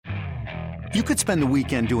You could spend the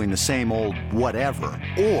weekend doing the same old whatever,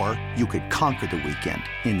 or you could conquer the weekend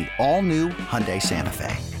in the all-new Hyundai Santa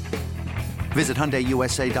Fe. Visit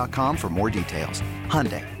HyundaiUSA.com for more details.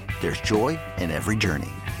 Hyundai, there's joy in every journey.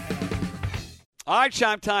 All right,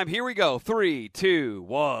 Chime time. Here we go. 3, 2,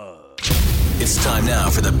 1. It's time now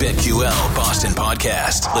for the BetQL Boston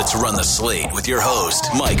Podcast. Let's run the slate with your host,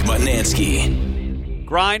 Mike Mutnansky.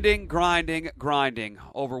 Grinding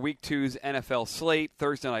over Week 2's NFL slate.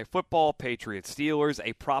 Thursday Night Football, Patriots, Steelers.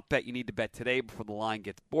 A prop bet you need to bet today before the line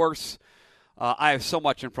gets worse. I have so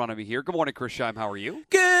much in front of me here. Good morning, Chris Scheim. How are you?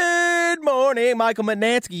 Good morning, Michael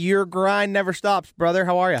Mutnansky. Your grind never stops, brother.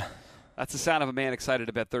 How are you? That's the sound of a man excited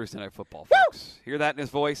to bet Thursday Night Football, folks. Woo! Hear that in his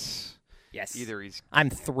voice? Yes. I'm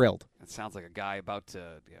thrilled. It sounds like a guy about to,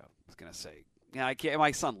 I was going to say, I can't.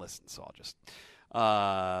 My son listens, so I'll just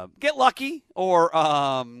get lucky or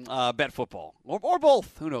bet football or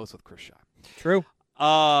both. Who knows with Chris Scheim? True.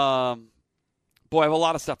 Boy, I have a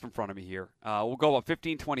lot of stuff in front of me here. We'll go about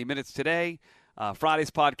 15, 20 minutes today.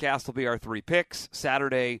 Friday's podcast will be our 3 picks.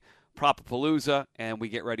 Saturday, Propapalooza, and we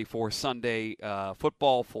get ready for Sunday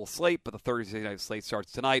football full slate, but the Thursday night slate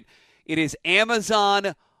starts tonight. It is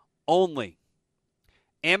Amazon only.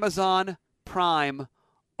 Amazon Prime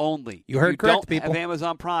only. You heard correct, people. If you people. don't have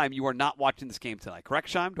Amazon Prime, you are not watching this game tonight. Correct,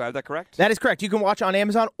 Scheim? Do I have that correct? That is correct. You can watch on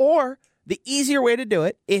Amazon, or the easier way to do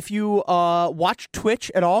it, if you watch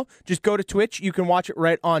Twitch at all, just go to Twitch. You can watch it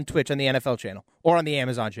right on Twitch on the NFL channel or on the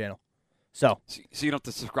Amazon channel. So you don't have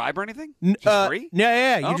to subscribe or anything? Just free?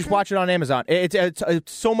 Yeah. You just watch it on Amazon. It's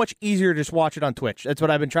so much easier to just watch it on Twitch. That's what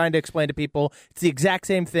I've been trying to explain to people. It's the exact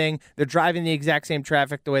same thing. They're driving the exact same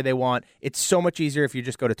traffic the way they want. It's so much easier if you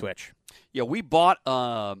just go to Twitch. Yeah, we bought.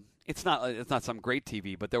 It's not some great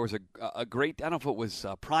TV, but there was a great. I don't know if it was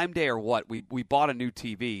Prime Day or what. We bought a new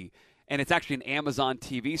TV. And it's actually an Amazon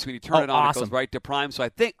TV, so when you turn it on, awesome. It goes right to Prime. So I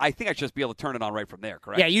think I should just be able to turn it on right from there,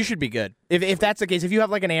 correct? Yeah, you should be good. If that's the case, if you have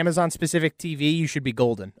like an Amazon-specific TV, you should be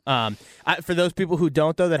golden. For those people who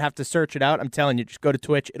don't, though, that have to search it out, I'm telling you, just go to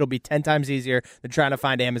Twitch. It'll be 10 times easier than trying to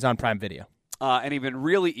find Amazon Prime Video. And even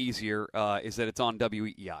really easier is that it's on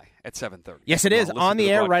WEEI at 7:30. Yes, it is. On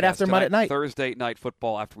the air right after Monday night. Thursday night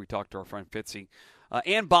football after we talk to our friend Fitzy.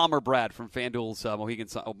 And Bomber Brad from FanDuel's Mohegan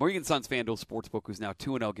Suns FanDuel Sportsbook, who's now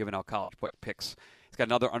 2-0 giving out college picks. He's got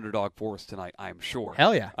another underdog for us tonight, I am sure.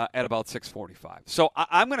 Hell yeah. At about 6:45. So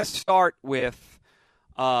I'm going to start with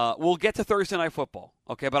we'll get to Thursday Night Football,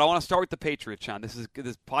 okay? But I want to start with the Patriots, Sean. This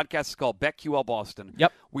podcast is called BetQL Boston.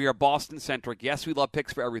 Yep. We are Boston-centric. Yes, we love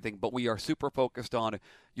picks for everything, but we are super focused on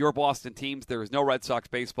your Boston teams. There is no Red Sox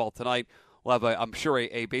baseball tonight. We'll have, I'm sure,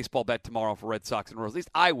 a baseball bet tomorrow for Red Sox and Royals. At least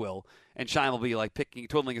I will. And Shine will be like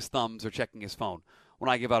twiddling his thumbs or checking his phone when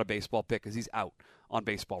I give out a baseball pick because he's out on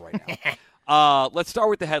baseball right now. Let's start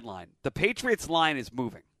with the headline. The Patriots line is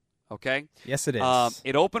moving, okay? Yes, it is.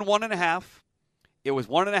 It opened 1.5. It was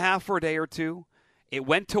 1.5 for a day or two. It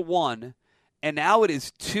went to 1. And now it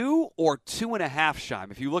is 2 or 2.5, Shime.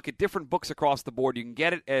 If you look at different books across the board, you can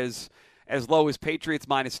get it as low as Patriots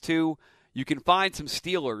 -2. You can find some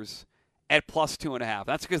Steelers at +2.5.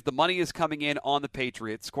 That's because the money is coming in on the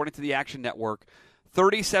Patriots. According to the Action Network,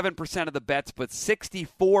 37% of the bets, but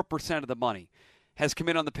 64% of the money has come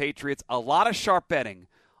in on the Patriots. A lot of sharp betting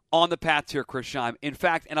on the Pats here, Chris Scheim. In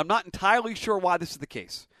fact, and I'm not entirely sure why this is the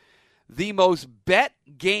case, the most bet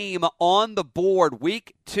game on the board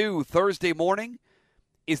Week 2 Thursday morning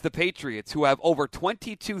is the Patriots, who have over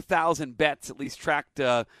 22,000 bets, at least tracked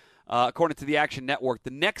according to the Action Network.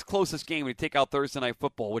 The next closest game, when you take out Thursday Night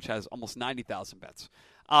Football, which has almost 90,000 bets,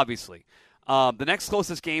 obviously. The next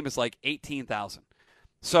closest game is like 18,000.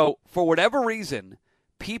 So for whatever reason,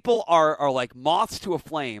 people are like moths to a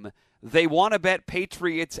flame. They want to bet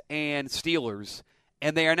Patriots and Steelers,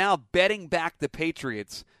 and they are now betting back the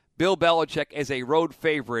Patriots. Bill Belichick as a road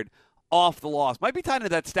favorite off the loss. Might be tied into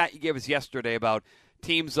that stat you gave us yesterday about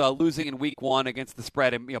teams losing in Week 1 against the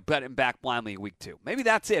spread and betting back blindly in Week 2. Maybe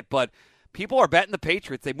that's it, but people are betting the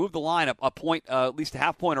Patriots. They moved the line up a point, at least a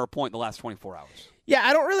half point or a point in the last 24 hours. Yeah,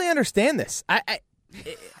 I don't really understand this. I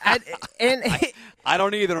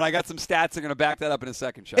don't either, and I got some stats that are going to back that up in a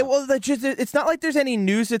second, Sean. It's not like there's any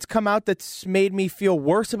news that's come out that's made me feel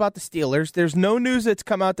worse about the Steelers. There's no news that's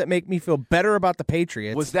come out that make me feel better about the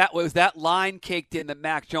Patriots. Was that line caked in that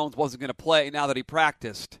Mac Jones wasn't going to play now that he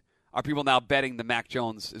practiced? Are people now betting the Mac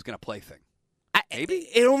Jones is going to play thing? Maybe.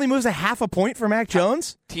 It only moves a half a point for Mac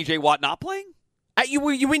Jones? TJ Watt not playing?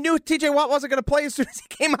 We knew T.J. Watt wasn't going to play as soon as he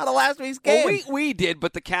came out of last week's game. Well, we did,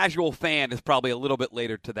 but the casual fan is probably a little bit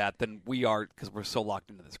later to that than we are because we're so locked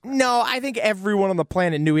into this crap. No, I think everyone on the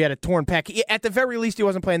planet knew he had a torn pec. At the very least, he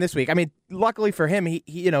wasn't playing this week. I mean, luckily for him,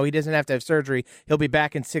 he doesn't have to have surgery. He'll be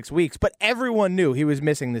back in 6 weeks. But everyone knew he was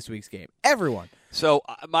missing this week's game. Everyone. So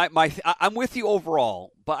I'm with you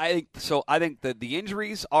overall, but I think that the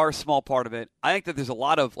injuries are a small part of it. I think that there's a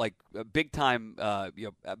lot of big time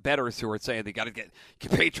bettors who are saying they got to get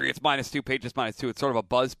Patriots -2, Patriots -2. It's sort of a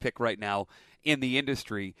buzz pick right now in the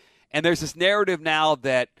industry, and there's this narrative now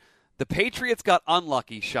that the Patriots got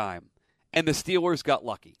unlucky, Scheim, and the Steelers got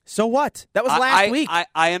lucky. So what? That was last week.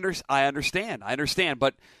 I understand,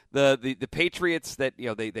 but the Patriots that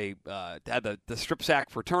they had the strip sack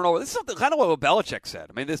for turnover. This is something kind of what Belichick said.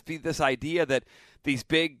 I mean, this idea that these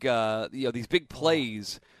big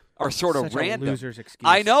plays are sort of Such random. A loser's excuse.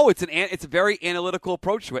 I know it's a very analytical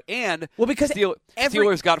approach to it, and because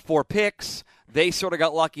Steelers got 4 picks. They sort of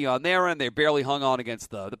got lucky on their end. They barely hung on against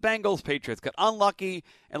the Bengals. Patriots got unlucky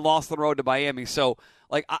and lost the road to Miami. So,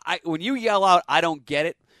 when you yell out, I don't get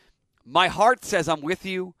it, my heart says I'm with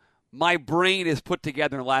you. My brain is put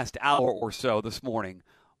together in the last hour or so this morning.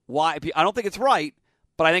 Why? I don't think it's right,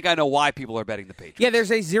 but I think I know why people are betting the Patriots. Yeah,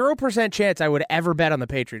 there's a 0% chance I would ever bet on the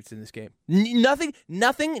Patriots in this game. Nothing,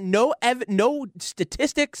 no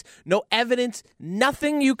statistics, no evidence,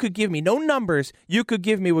 nothing you could give me, no numbers you could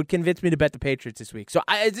give me would convince me to bet the Patriots this week. So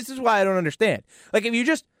this is why I don't understand. If you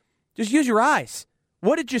just use your eyes.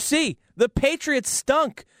 What did you see? The Patriots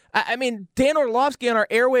stunk. I mean, Dan Orlovsky on our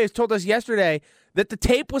airwaves told us yesterday that the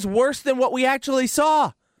tape was worse than what we actually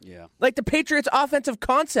saw. Yeah. The Patriots' offensive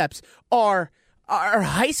concepts are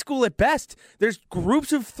high school at best. There's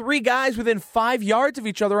groups of 3 guys within 5 yards of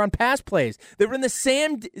each other on pass plays. They were in the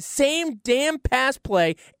same damn pass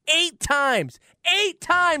play 8 times. 8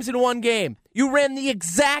 times in one game. You ran the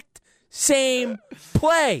exact same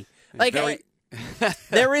play.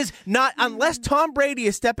 There is not, unless Tom Brady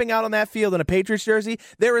is stepping out on that field in a Patriots jersey,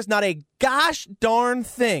 there is not a gosh darn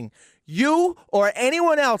thing you or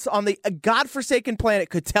anyone else on the godforsaken planet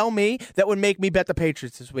could tell me that would make me bet the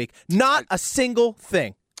Patriots this week. Not a single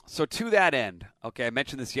thing. So to that end, okay, I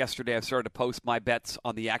mentioned this yesterday. I've started to post my bets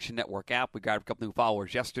on the Action Network app. We got a couple new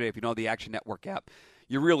followers yesterday. If you know the Action Network app,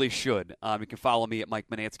 you really should. You can follow me at Mike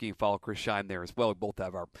Manansky and follow Chris Scheim there as well. We both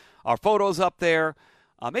have our photos up there.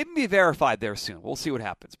 Maybe be verified there soon. We'll see what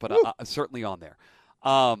happens, but certainly on there.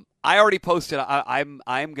 I already posted. I'm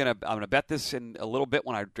gonna bet this in a little bit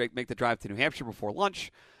when I make the drive to New Hampshire before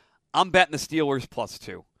lunch. I'm betting the Steelers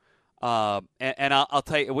 +2, and I'll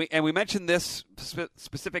tell you. We mentioned this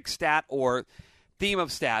specific stat or theme of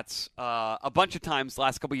stats a bunch of times the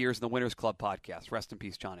last couple of years in the Winners Club podcast. Rest in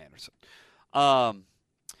peace, John Anderson.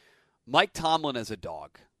 Mike Tomlin as a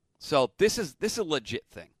dog. So this is a legit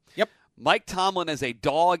thing. Yep. Mike Tomlin as a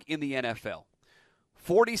dog in the NFL.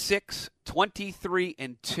 46, 23,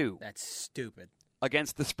 and 2. That's stupid.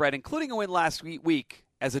 Against the spread, including a win last week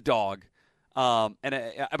as a dog. And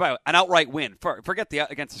an outright win. Forget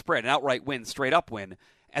against the spread. An outright win, straight up win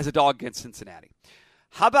as a dog against Cincinnati.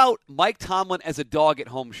 How about Mike Tomlin as a dog at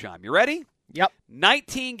home, Scheim? You ready? Yep.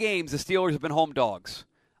 19 games the Steelers have been home dogs.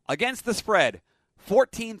 Against the spread,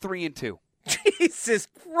 14, 3, and 2. Jesus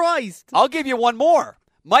Christ. I'll give you one more.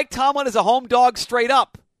 Mike Tomlin is a home dog straight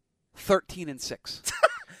up. 13 and 6.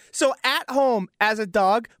 So at home as a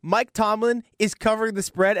dog, Mike Tomlin is covering the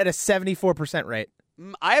spread at a 74% rate.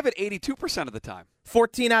 I have it 82% of the time.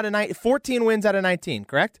 14 wins out of 19,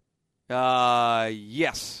 correct?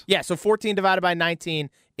 Yes. Yeah, so 14 divided by 19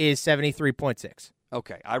 is 73.6.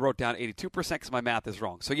 Okay, I wrote down 82% because my math is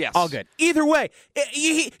wrong. So yes. All good. Either way,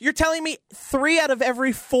 you're telling me 3 out of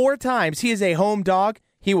every 4 times he is a home dog,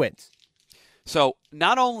 he wins. So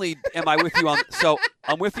not only am I with you on,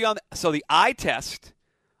 I'm with you on. So the eye test,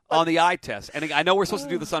 and I know we're supposed to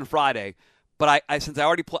do this on Friday, but since I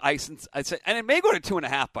already I said, and it may go to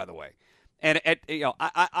 2.5, by the way, and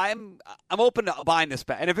I'm open to buying this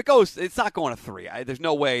bet, and if it goes, it's not going to 3. There's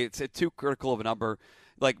no way. It's too critical of a number.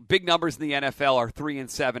 Like big numbers in the NFL are 3 and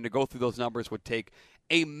 7. To go through those numbers would take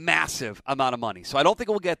a massive amount of money. So I don't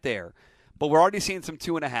think we'll get there, but we're already seeing some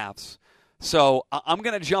 2.5s. So I'm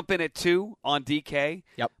going to jump in at 2 on DK.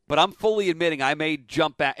 Yep. But I'm fully admitting I may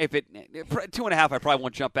jump back. If 2.5, I probably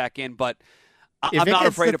won't jump back in. But I'm not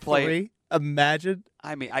afraid to play. 3, imagine.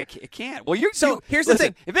 I mean, I can't. Well, here's the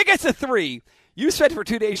thing. If it gets to 3, you said for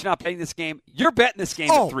 2 days you're not betting this game. You're betting this game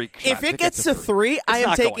at 3. If it gets to 3, I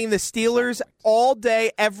am taking the Steelers all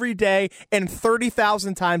day, every day, and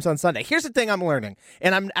 30,000 times on Sunday. Here's the thing I'm learning,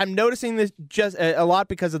 and I'm noticing this just a lot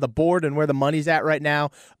because of the board and where the money's at right now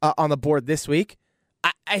on the board this week.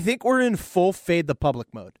 I think we're in full fade the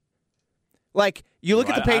public mode. Like, you look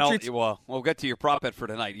at the Patriots. Well, we'll get to your prop bet for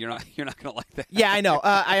tonight. You're not going to like that. Yeah, I know.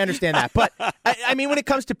 I understand that. But, I mean, when it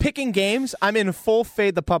comes to picking games, I'm in full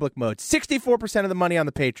fade the public mode. 64% of the money on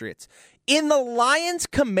the Patriots. In the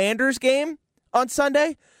Lions-Commanders game on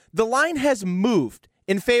Sunday, the line has moved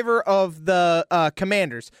in favor of the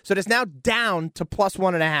Commanders. So it is now down to plus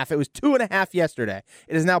 1.5. It was 2.5 yesterday.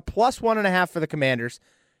 It is now plus 1.5 for the Commanders.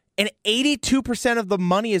 And 82% of the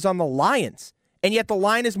money is on the Lions. And yet the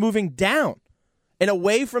line is moving down and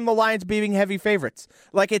away from the Lions being heavy favorites.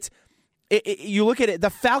 Like you look at it, the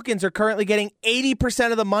Falcons are currently getting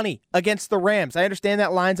 80% of the money against the Rams. I understand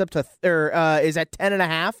that line's up to is at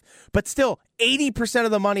 10.5, but still 80%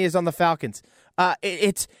 of the money is on the Falcons.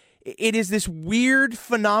 It is this weird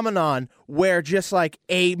phenomenon where just like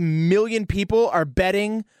 1 million people are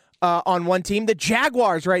betting on one team. The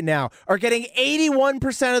Jaguars right now are getting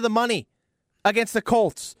 81% of the money against the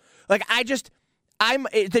Colts. Like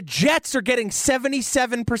the Jets are getting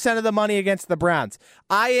 77% of the money against the Browns.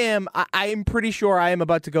 I am pretty sure I am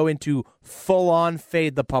about to go into full-on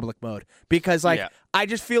fade the public mode because I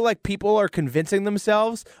just feel like people are convincing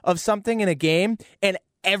themselves of something in a game and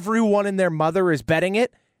everyone and their mother is betting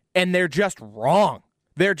it and they're just wrong.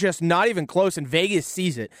 They're just not even close, and Vegas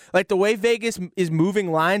sees it. Like, the way Vegas is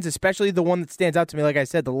moving lines, especially the one that stands out to me, like I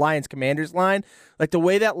said, the Lions-Commanders line, like, the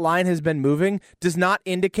way that line has been moving does not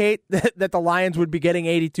indicate that the Lions would be getting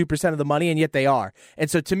 82% of the money, and yet they are.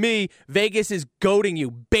 And so, to me, Vegas is goading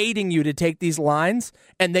you, baiting you to take these lines,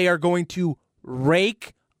 and they are going to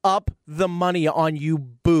rake up the money on you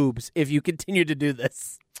boobs if you continue to do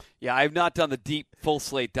this. Yeah, I have not done the deep full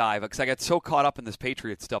slate dive because I got so caught up in this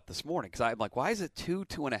Patriots stuff this morning because I'm like, why is it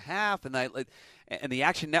 2.5? And the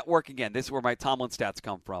Action Network, again, this is where my Tomlin stats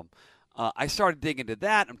come from. I started digging into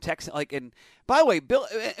that. I'm texting, and by the way, Bill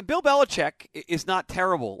Belichick is not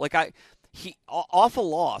terrible. He off a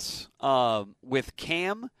loss with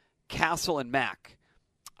Cam, Castle, and Mack.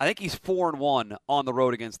 I think he's 4-1 on the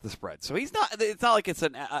road against the spread. So he's not. It's not like it's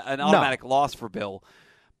an automatic loss for Bill.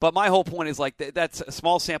 But my whole point is that's a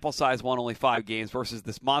small sample size, only 5 games versus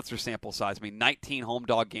this monster sample size. I mean, 19 home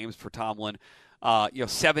dog games for Tomlin,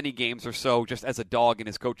 70 games or so just as a dog in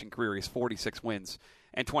his coaching career. He's 46 wins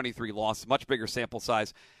and 23 losses, much bigger sample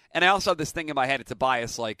size. And I also have this thing in my head. It's a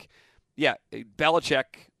bias. Belichick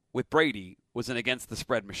with Brady was an against the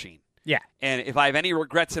spread machine. Yeah. And if I have any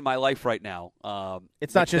regrets in my life right now,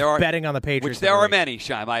 it's not just betting on the Patriots. Which there are many,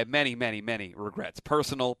 Shime. I have many, many, many regrets.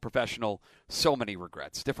 Personal, professional, so many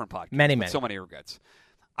regrets. Different podcasts. Many. So many regrets.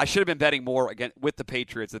 I should have been betting more again with the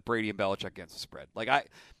Patriots with Brady and Belichick against the spread.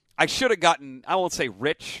 I should have gotten, I won't say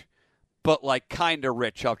rich, but kind of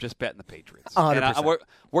rich off just betting the Patriots. 100%. And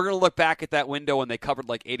we're going to look back at that window when they covered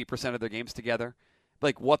 80% of their games together.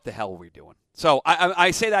 What the hell are we doing? So I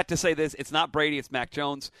say that to say this. It's not Brady. It's Mac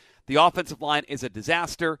Jones. The offensive line is a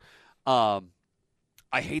disaster. I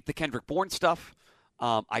hate the Kendrick Bourne stuff.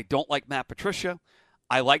 I don't like Matt Patricia.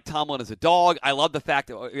 I like Tomlin as a dog. I love the fact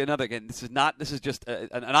that, this is just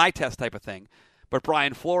an eye test type of thing. But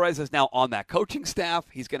Brian Flores is now on that coaching staff.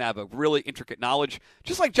 He's going to have a really intricate knowledge,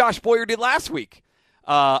 just like Josh Boyer did last week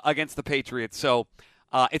against the Patriots. So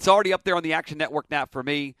it's already up there on the Action Network now for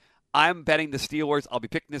me. I'm betting the Steelers. I'll be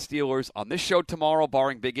picking the Steelers on this show tomorrow,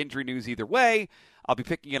 barring big injury news either way. I'll be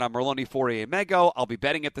picking it on Merloni 4A Mego. I'll be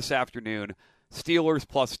betting it this afternoon. Steelers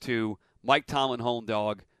 +2. Mike Tomlin home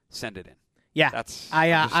dog. Send it in. Yeah,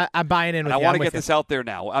 I'm buying in with you. I want to get this out there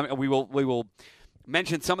now. We will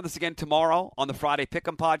mention some of this again tomorrow on the Friday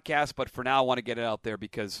Pick'em podcast, but for now I want to get it out there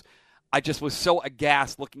because I just was so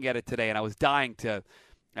aghast looking at it today, and I was dying to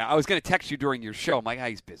 – I was going to text you during your show. I'm like,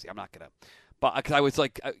 he's busy. I'm not going to – but because I was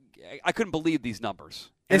I couldn't believe these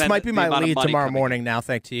numbers. This might be my lead tomorrow morning now,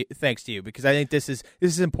 thanks to you, because I think this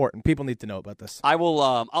is important. People need to know about this. I will.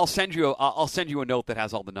 I'll send you a note that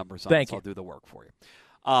has all the numbers on it. So I'll do the work for you.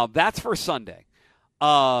 That's for Sunday.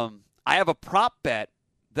 I have a prop bet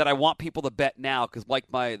that I want people to bet now because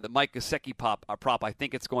the Mike Gesicki prop, I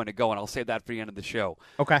think it's going to go, and I'll save that for the end of the show.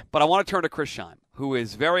 Okay. But I want to turn to Chris Scheim, who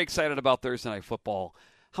is very excited about Thursday Night Football.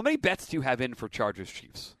 How many bets do you have in for Chargers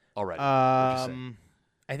Chiefs already?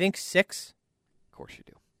 I think 6. Of course you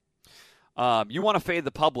do. You want to fade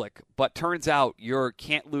the public, but turns out your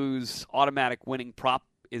can't lose automatic winning prop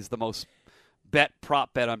is the most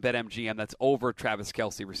prop bet on BetMGM that's over Travis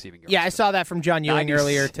Kelce receiving yards. Yeah, I saw that from John Ewing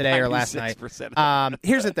earlier today or last night.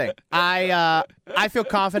 Here's the thing. I feel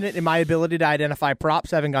confident in my ability to identify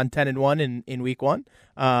props, having gone 10-1 in week one.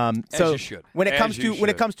 So you should. when it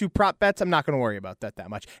comes to prop bets, I'm not going to worry about that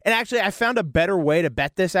much. And actually, I found a better way to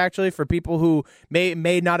bet this. Actually, for people who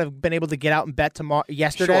may not have been able to get out and bet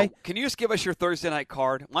yesterday. Sure. Can you just give us your Thursday night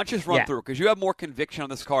card? Why don't you just run through it, because you have more conviction on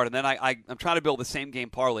this card, and then I'm trying to build the same game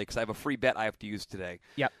parlay because I have a free bet I have to use today.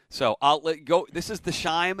 Yep. So I'll let you go. This is the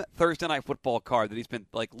Scheim Thursday Night Football card that he's been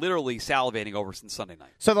literally salivating over since Sunday night.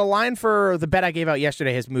 So the line for the bet I gave out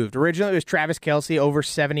yesterday has moved. Originally, it was Travis Kelce over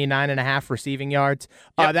 79.5 receiving yards.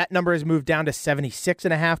 Yep. That number has moved down to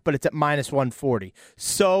 76.5, but it's at -140.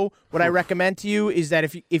 So what I recommend to you is that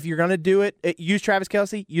if you're going to do it, use Travis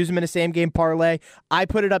Kelce, use him in a same game parlay. I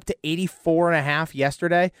put it up to 84.5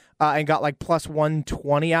 yesterday and got plus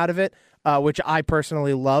 120 out of it. Which I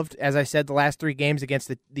personally loved. As I said, the last 3 games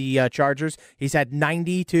against the Chargers, he's had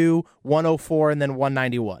 92, 104, and then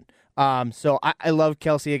 191. So I love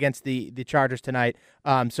Kelce against the Chargers tonight.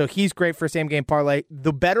 So he's great for a same-game parlay.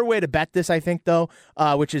 The better way to bet this, I think, though,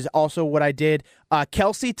 which is also what I did,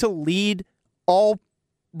 Kelce to lead all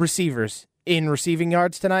receivers in receiving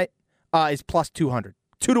yards tonight is plus 200.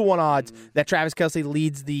 2-1 odds that Travis Kelce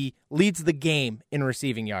leads the game in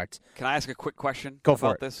receiving yards. Can I ask a quick question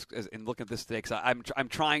about this? And looking at this today, because I'm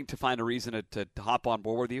trying to find a reason to hop on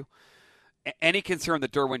board with you. Any concern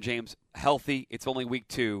that Derwin James healthy? It's only week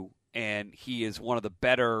 2, and he is one of the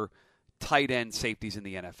better tight end safeties in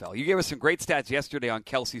the NFL. You gave us some great stats yesterday on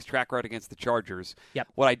Kelce's track record against the Chargers. Yep.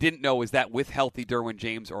 What I didn't know is that with healthy Derwin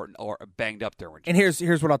James or banged up Derwin James. And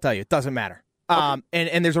here's what I'll tell you: it doesn't matter. Okay.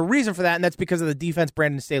 And there's a reason for that, and that's because of the defense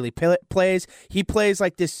Brandon Staley plays. He plays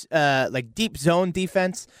like this deep zone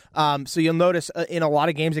defense. So you'll notice in a lot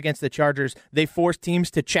of games against the Chargers, they force teams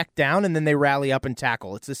to check down, and then they rally up and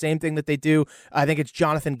tackle. It's the same thing that they do. I think it's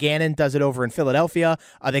Jonathan Gannon does it over in Philadelphia.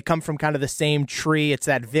 They come from kind of the same tree. It's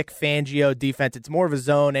that Vic Fangio defense. It's more of a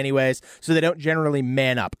zone anyways, so they don't generally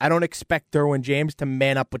man up. I don't expect Derwin James to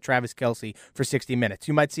man up with Travis Kelce for 60 minutes.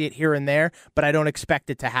 You might see it here and there, but I don't expect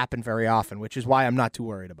it to happen very often, which is why I'm not too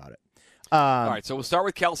worried about it. All right, so we'll start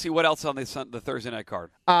with Kelce. What else on the Thursday night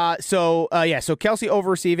card? So Kelce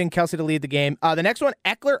over receiving, Kelce to lead the game. The next one,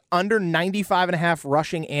 Eckler under 95.5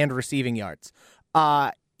 rushing and receiving yards.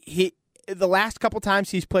 The last couple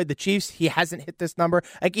times he's played the Chiefs, he hasn't hit this number.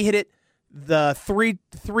 He hit it the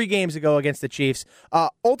three games ago against the Chiefs.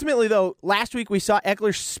 Ultimately, though, last week we saw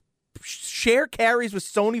Eckler share carries with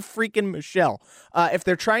Sony freaking Michel. If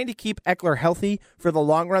they're trying to keep Eckler healthy for the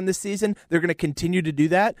long run this season, they're going to continue to do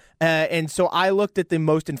that. And so I looked at the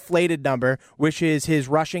most inflated number, which is his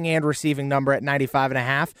rushing and receiving number at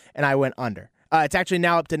 95.5, and I went under. It's actually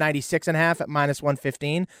now up to 96.5 at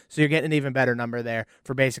 -115, so you're getting an even better number there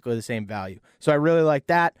for basically the same value. So I really like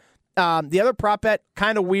that. The other prop bet,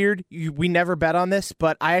 kind of weird. We never bet on this,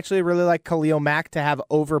 but I actually really like Khalil Mack to have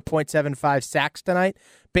over 0.75 sacks tonight.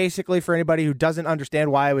 Basically, for anybody who doesn't understand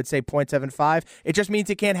why I would say 0.75, it just means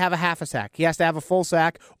he can't have a half a sack. He has to have a full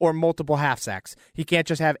sack or multiple half sacks. He can't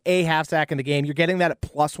just have a half sack in the game. You're getting that at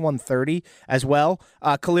plus 130 as well.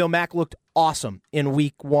 Khalil Mack looked awesome in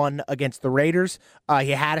week 1 against the Raiders.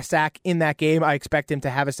 He had a sack in that game. I expect him to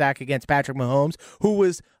have a sack against Patrick Mahomes, who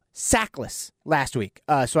was sackless last week.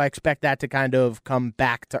 So I expect that to kind of come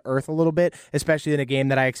back to earth a little bit, especially in a game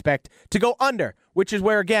that I expect to go under, which is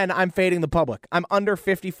where, again, I'm fading the public. I'm under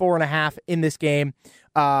 54.5 in this game.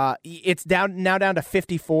 It's down to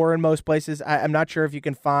 54 in most places. I'm not sure if you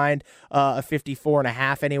can find a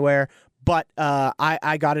 54.5 anywhere, but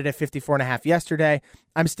I got it at 54.5 yesterday.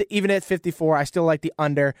 I'm even at 54. I still like the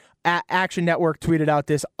under. Action Network tweeted out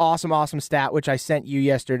this awesome stat, which I sent you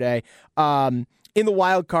yesterday. In the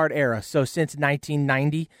wild card era, so since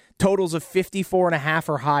 1990, totals of 54.5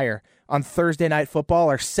 or higher on Thursday Night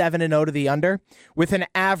Football are 7-0 to the under, with an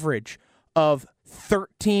average of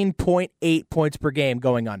 13.8 points per game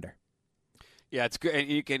going under. Yeah, it's good. And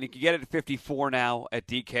you can get it at 54 now at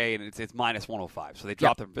DK, and it's minus 105. So they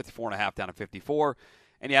dropped it from 54.5 down to 54,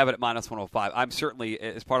 and you have it at minus 105. I'm certainly,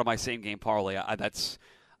 as part of my same game parlay,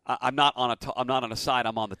 I'm not on a side.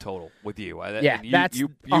 I'm on the total with you. That's you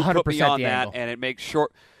 100% put me on the that, angle. and it makes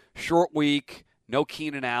short week. No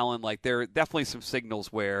Keenan Allen. There are definitely some signals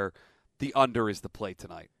where the under is the play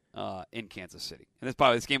tonight in Kansas City. And by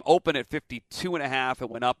the way, this game opened at 52.5. It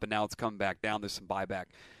went up, and now it's come back down. There's some buyback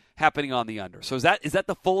happening on the under. So is that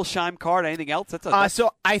the full Scheim card? Anything else?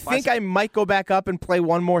 So I think I might go back up and play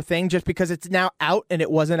one more thing just because it's now out and it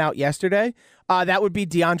wasn't out yesterday. That would be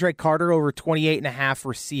DeAndre Carter over 28.5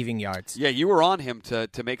 receiving yards. Yeah, you were on him to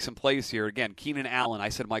make some plays here. Again, Keenan Allen. I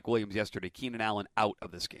said Mike Williams yesterday. Keenan Allen out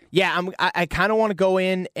of this game. Yeah, I kind of want to go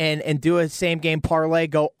in and do a same-game parlay,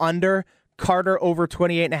 go under Carter over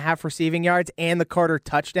 28.5 receiving yards and the Carter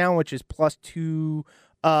touchdown, which is plus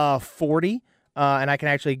 240. And I can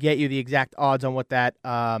actually get you the exact odds on what that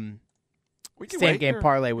same-game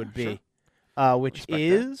parlay would be, which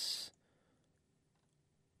is...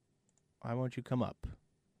 Why won't you come up?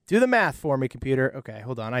 Do the math for me, computer. Okay,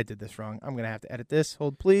 hold on. I did this wrong. I'm going to have to edit this.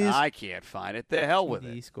 Hold, please. I can't find it. The hell with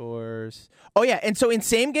it. Scores. Oh, yeah, and so in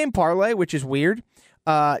same-game parlay, which is weird,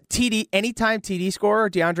 anytime TD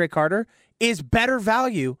scorer, DeAndre Carter, is better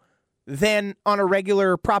value than on a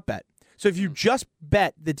regular prop bet. So if you just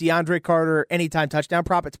bet the DeAndre Carter anytime touchdown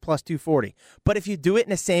prop, it's plus 240. But if you do it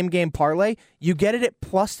in a same-game parlay, you get it at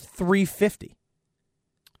plus 350.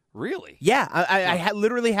 Really? Yeah, I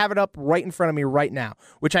literally have it up right in front of me right now,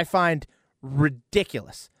 which I find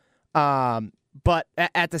ridiculous. But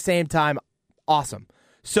at the same time, awesome.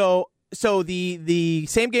 So the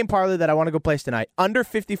same-game parlay that I want to go place tonight, under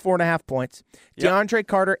 54.5 points, DeAndre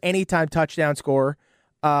Carter anytime touchdown scorer.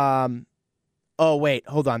 Oh, wait,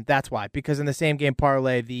 hold on. That's why. Because in the same-game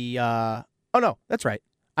parlay, oh, no, that's right.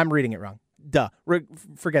 I'm reading it wrong. Duh.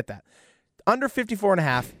 Forget that. Under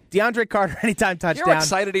 54.5, DeAndre Carter anytime touchdown. You're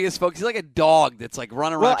excited he is, folks. He's like a dog that's like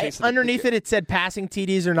running around chasing. Underneath it said passing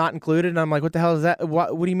TDs are not included, and I'm like, what the hell is that?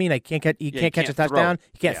 What do you mean? He can't catch a touchdown?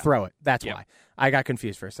 He can't throw it. That's why. I got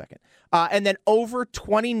confused for a second. And then over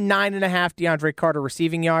 29.5 DeAndre Carter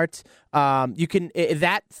receiving yards. You can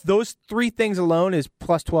those three things alone is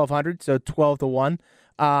plus 1,200, so 12-1.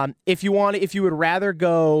 If you would rather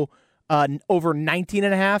go over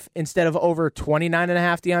 19.5 instead of over 29.5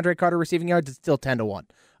 DeAndre Carter receiving yards, it's still 10-1,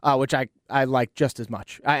 which I like just as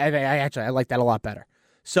much. I like that a lot better.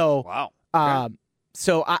 So wow. Okay.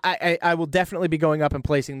 So I will definitely be going up and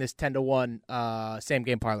placing this 10-1 same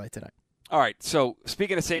game parlay tonight. All right. So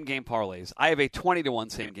speaking of same game parlays, I have a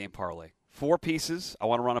 20-1 same game parlay. 4 pieces. I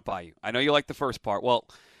want to run it by you. I know you like the first part. Well,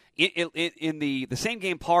 in the same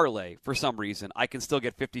game parlay, for some reason, I can still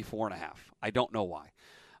get 54.5. I don't know why.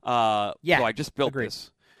 So I just built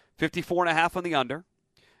this. 54.5 on the under.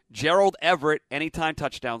 Gerald Everett, anytime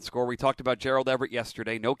touchdown score. We talked about Gerald Everett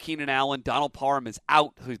yesterday. No Keenan Allen. Donald Parham is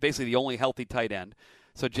out, who's basically the only healthy tight end.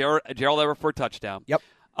 So Gerald Everett for a touchdown. Yep.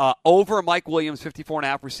 Over Mike Williams,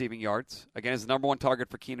 54.5 receiving yards. Again, is the number one target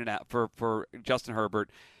for for Justin Herbert.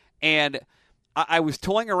 And I was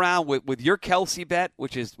toying around with your Kelce bet,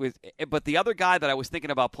 but the other guy that I was thinking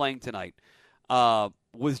about playing tonight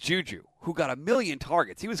was Juju, who got 1 million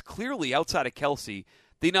targets. He was clearly, outside of Kelce,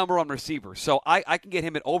 the number one receiver. So I can get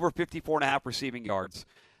him at over 54.5 receiving yards.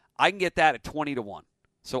 I can get that at 20-1.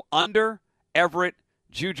 So under, Everett,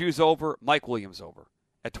 Juju's over, Mike Williams over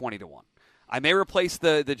at 20-1. I may replace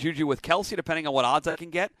the Juju with Kelce, depending on what odds I can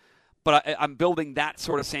get, but I'm building that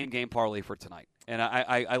sort of same game parlay for tonight. And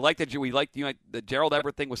I like that the Gerald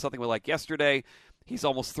Everett thing was something we liked yesterday. He's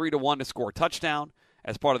almost 3-1 to score a touchdown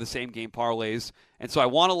as part of the same game parlays. And so I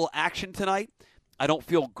want a little action tonight. I don't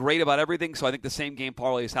feel great about everything, so I think the same game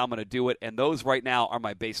parlay is how I'm going to do it. And those right now are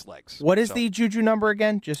my base legs. What is the Juju number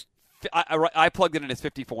again? Just I plugged it in as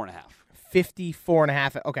 54.5.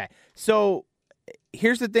 54.5. Okay. So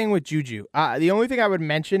here's the thing with Juju. The only thing I would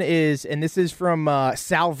mention is, and this is from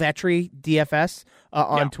Sal Vetri, DFS,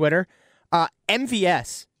 on Twitter,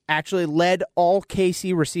 MVS actually led all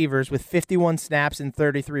KC receivers with 51 snaps and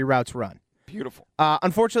 33 routes run. Beautiful.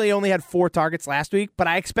 Unfortunately, he only had 4 targets last week, but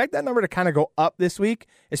I expect that number to kind of go up this week,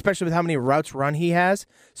 especially with how many routes run he has.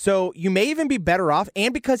 So you may even be better off,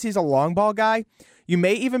 and because he's a long ball guy, you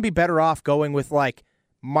may even be better off going with like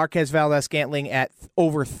Marquez Valdes-Scantling at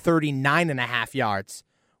over 39.5 yards,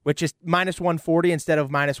 which is minus 140 instead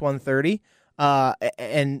of minus 130.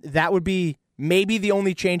 And that would be maybe the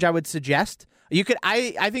only change I would suggest. You could,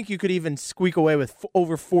 I think you could even squeak away with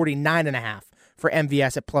over 49.5 for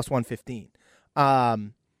MVS at plus 115.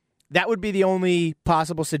 That would be the only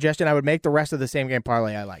possible suggestion I would make. The rest of the same game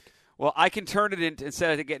parlay I like. Well, I can turn it into,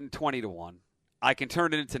 instead of getting 20-1, I can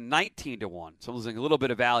turn it into 19-1. So I'm losing a little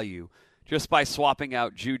bit of value just by swapping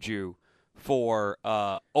out Juju for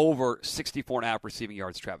over 64.5 receiving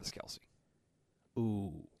yards, Travis Kelce.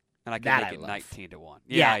 Ooh. And I can make it 19-1.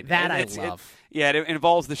 Yeah, I love. It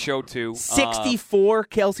involves the show, too. 64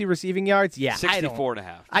 Kelce receiving yards? Yeah.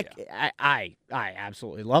 64.5. I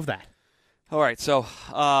absolutely love that. All right, so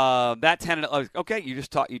that 10. Okay, you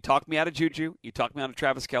talked me out of Juju. You talked me out of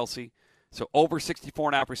Travis Kelce. So over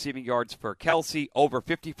 64.5 receiving yards for Kelsey, over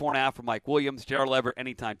 54.5 for Mike Williams, Gerald Everett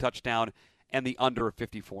anytime touchdown, and the under of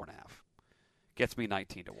 54.5. Gets me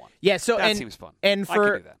 19-1. Yeah, so that seems fun. And I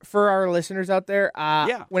can do that. for our listeners out there,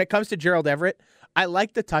 when it comes to Gerald Everett, I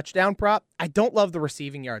like the touchdown prop. I don't love the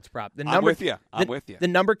receiving yards prop. I'm with you. The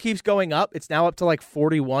number keeps going up. It's now up to like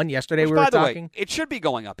 41. Yesterday we were by the talking. way, it should be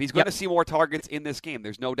going up. He's going to see more targets in this game.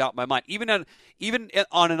 There's no doubt in my mind. Even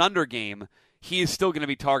on an under game, he is still going to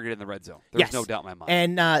be targeted in the red zone. There's no doubt in my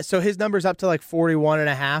mind. And so his number's up to like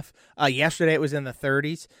 41.5. Yesterday it was in the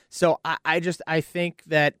 30s. So I think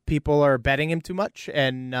that people are betting him too much,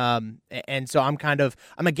 and so I'm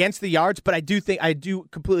against the yards, but I do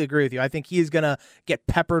completely agree with you. I think he is going to get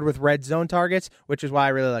peppered with red zone targets, which is why I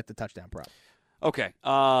really like the touchdown prop. Okay.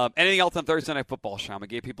 Anything else on Thursday Night Football, Sean? I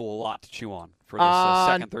gave people a lot to chew on for this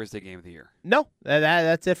second Thursday game of the year. No,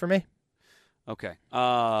 that's it for me. Okay.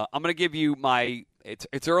 I'm going to give you my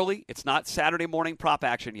it's early. It's not Saturday morning prop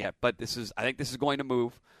action yet, but I think this is going to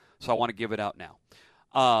move, so I want to give it out now.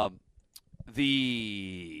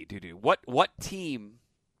 What team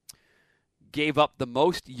gave up the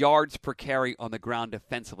most yards per carry on the ground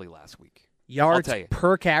defensively last week? Yards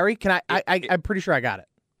per carry? I'm pretty sure I got it.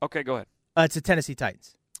 Okay, go ahead. It's the Tennessee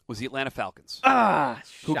Titans. It was the Atlanta Falcons.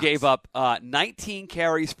 Who gave up 19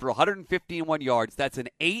 carries for 151 yards. That's an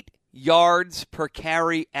 8 yards per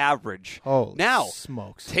carry average. Holy now,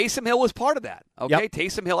 smokes. Taysom Hill was part of that. Okay, Yep.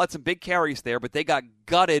 Taysom Hill had some big carries there, but they got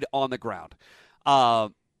gutted on the ground.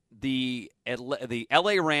 The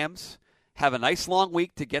LA Rams have a nice long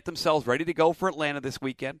week to get themselves ready to go for Atlanta this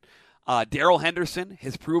weekend. Darrell Henderson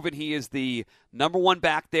has proven he is the number one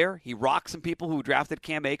back there. He rocks some people who drafted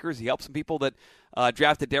Cam Akers. He helped some people that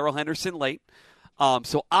drafted Darrell Henderson late.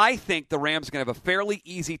 So I think the Rams are going to have a fairly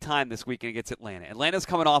easy time this weekend against Atlanta. Atlanta's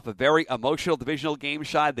coming off a very emotional divisional game,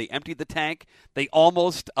 Shad. They emptied the tank. They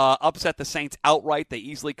almost upset the Saints outright. They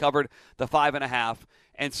easily covered the 5.5.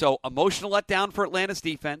 And so emotional letdown for Atlanta's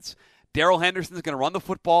defense. Darrell Henderson's going to run the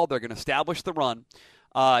football. They're going to establish the run.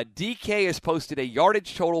 DK has posted a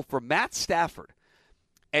yardage total for Matt Stafford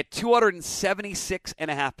at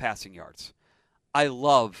 276.5 passing yards. I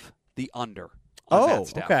love the under on Matt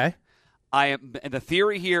Stafford. Okay. And the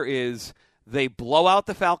theory here is they blow out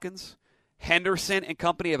the Falcons. Henderson and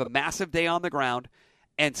company have a massive day on the ground,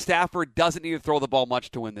 and Stafford doesn't need to throw the ball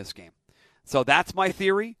much to win this game. So that's my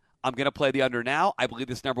theory. I'm going to play the under now. I believe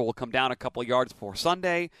this number will come down a couple of yards before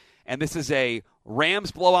Sunday, and this is a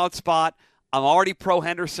Rams blowout spot. I'm already pro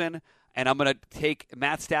Henderson, and I'm going to take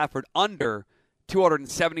Matt Stafford under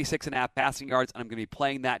 276.5 passing yards, and I'm going to be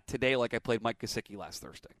playing that today like I played Mike Gesicki last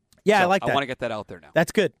Thursday. Yeah, so I like that. I want to get that out there now.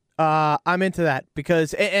 That's good. I'm into that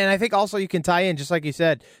because, and I think also you can tie in, just like you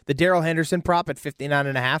said, the Darrell Henderson prop at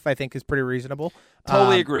 59.5, I think is pretty reasonable.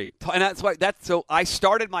 Totally agree. And that's why so I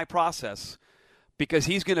started my process because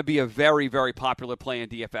he's going to be a very, very popular play in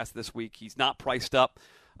DFS this week. He's not priced up.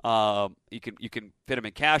 You can fit him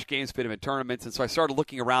in cash games, fit him in tournaments. And so I started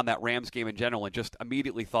looking around that Rams game in general and just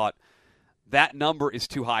immediately thought that number is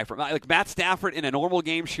too high for like Matt Stafford in a normal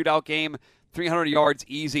game, shootout game. 300 yards,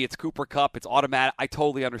 easy. It's Cooper Kupp. It's automatic. I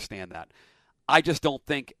totally understand that. I just don't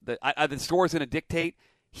think that the score is going to dictate.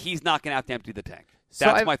 He's not going to have to empty the tank.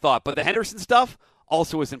 That's my thought. But the Henderson stuff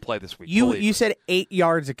also is in play this week. You said 8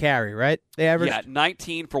 yards a carry, right? They averaged? Yeah,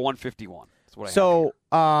 19 for 151. That's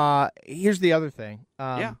what here's the other thing.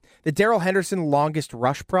 The Darrell Henderson longest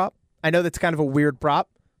rush prop. I know that's kind of a weird prop.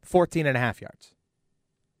 14.5 yards.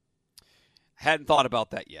 Hadn't thought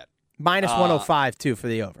about that yet. Minus 105, too, for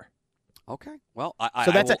the over. Okay. Well,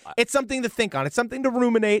 it's something to think on. It's something to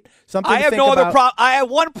ruminate. I have no other prop. I have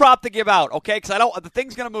one prop to give out. Okay, because the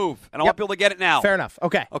thing's going to move, and I want people to get it now. Fair enough.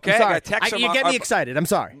 Okay. Okay. I'm sorry. I got a text you get me excited. I'm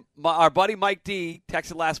sorry. Our buddy Mike D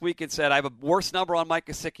texted last week and said I have a worse number on Mike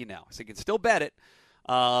Gesicki now, so you can still bet it.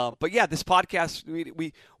 But yeah, this podcast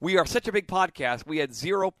we are such a big podcast. We had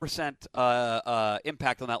 0%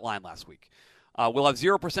 impact on that line last week. We'll have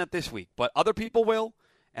 0% this week, but other people will,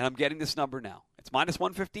 and I'm getting this number now. It's minus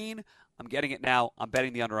 115. I'm getting it now. I'm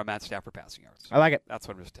betting the under on Matt Stafford passing yards. I like it. That's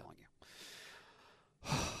what I'm just telling you.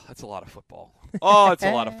 That's a lot of football. Oh, it's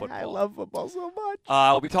a lot of football. I love football so much.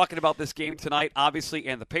 We'll be talking about this game tonight, obviously,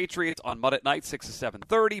 and the Patriots on Mud at Night, 6 to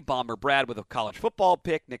 7:30. Bomber Brad with a college football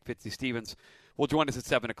pick. Nick Fitzy-Stevens will join us at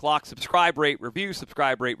 7 o'clock. Subscribe, rate, review.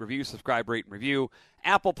 Subscribe, rate, review. Subscribe, rate, and review.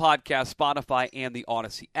 Apple Podcasts, Spotify, and the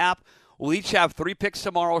Odyssey app. We'll each have 3 picks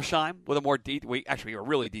tomorrow, Shime, with a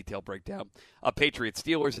really detailed breakdown of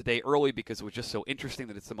Patriots-Steelers a day early because it was just so interesting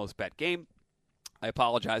that it's the most bet game. I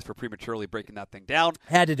apologize for prematurely breaking that thing down.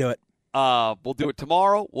 Had to do it. We'll do it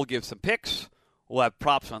tomorrow. We'll give some picks. We'll have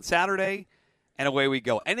props on Saturday, and away we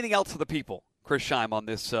go. Anything else for the people? Chris Scheim on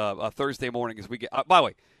this Thursday morning as we get. By the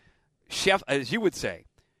way, chef, as you would say,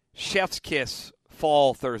 chef's kiss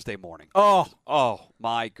fall Thursday morning. Oh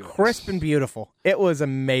my goodness, crisp and beautiful. It was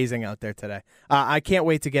amazing out there today. I can't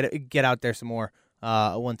wait to get out there some more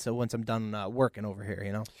once I'm done working over here.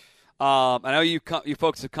 You know. I know you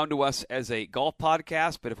folks have come to us as a golf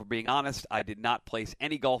podcast, but if we're being honest, I did not place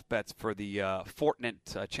any golf bets for the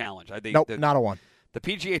Fortnite Challenge. Nope, not a one. The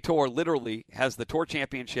PGA Tour literally has the Tour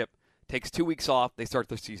Championship, takes 2 weeks off, they start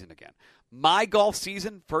their season again. My golf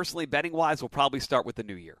season, personally, betting-wise, will probably start with the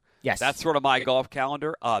new year. Yes. That's sort of my golf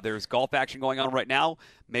calendar. There's golf action going on right now.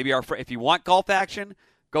 Maybe if you want golf action,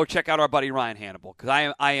 go check out our buddy Ryan Hannibal,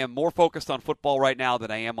 because I am more focused on football right now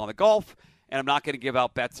than I am on the golf. And I'm not going to give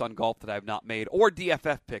out bets on golf that I have not made or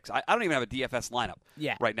DFS picks. I don't even have a DFS lineup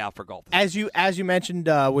right now for golf. As you mentioned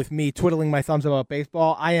with me twiddling my thumbs about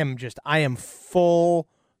baseball, I am full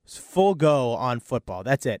go on football.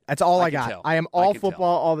 That's it. That's all I got. Tell. I am all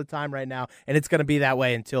football all the time right now, and it's going to be that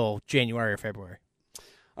way until January or February.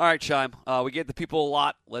 All right, Scheim. We get the people a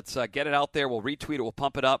lot. Let's get it out there. We'll retweet it. We'll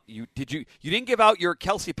pump it up. You didn't give out your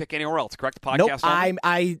Kelsey pick anywhere else, correct? Podcast. Nope.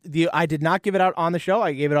 I did not give it out on the show.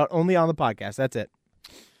 I gave it out only on the podcast. That's it.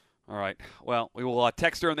 All right. Well, we will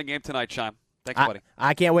text during the game tonight, Scheim. Thanks, buddy.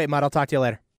 I can't wait, Mud. I'll talk to you later.